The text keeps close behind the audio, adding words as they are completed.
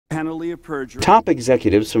penalty of perjury. Top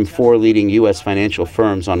executives from 4 leading U.S. financial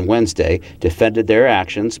firms on Wednesday defended their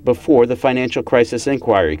actions before the Financial Crisis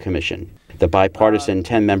Inquiry Commission. The bipartisan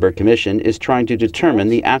 10-member commission is trying to determine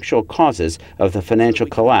the actual causes of the financial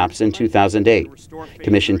collapse in 2008.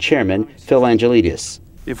 Commission Chairman Phil Angelidis.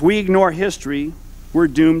 If we ignore history, we're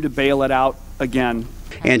doomed to bail it out again.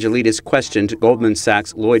 Angelidis questioned Goldman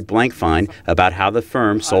Sachs' Lloyd Blankfein about how the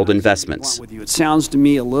firm sold investments. It sounds to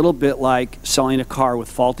me a little bit like selling a car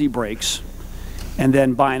with faulty brakes and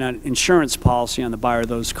then buying an insurance policy on the buyer of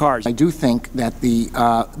those cars. I do think that the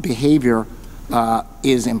behavior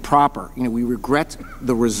is improper. You know, we regret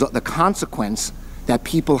the consequence that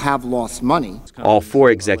people have lost money. All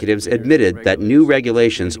 4 executives admitted that new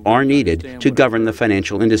regulations are needed to govern the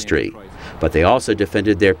financial industry. But they also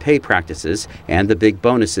defended their pay practices and the big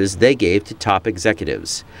bonuses they gave to top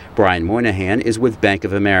executives. Brian Moynihan is with Bank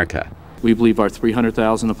of America. We believe our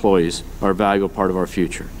 300,000 employees are a valuable part of our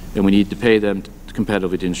future, and we need to pay them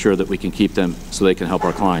competitively to ensure that we can keep them so they can help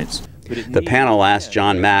our clients. The panel asked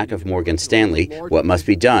John Mack of Morgan Stanley what must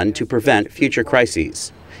be done to prevent future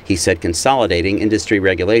crises. He said consolidating industry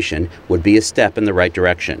regulation would be a step in the right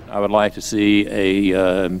direction. I would like to see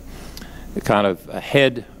a kind of a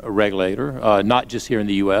head regulator, not just here in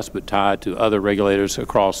the U.S., but tied to other regulators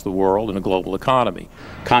across the world in a global economy.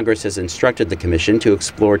 Congress has instructed the Commission to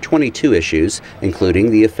explore 22 issues,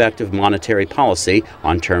 including the effect of monetary policy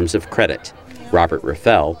on terms of credit. Robert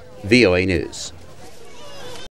Raffaele, VOA News.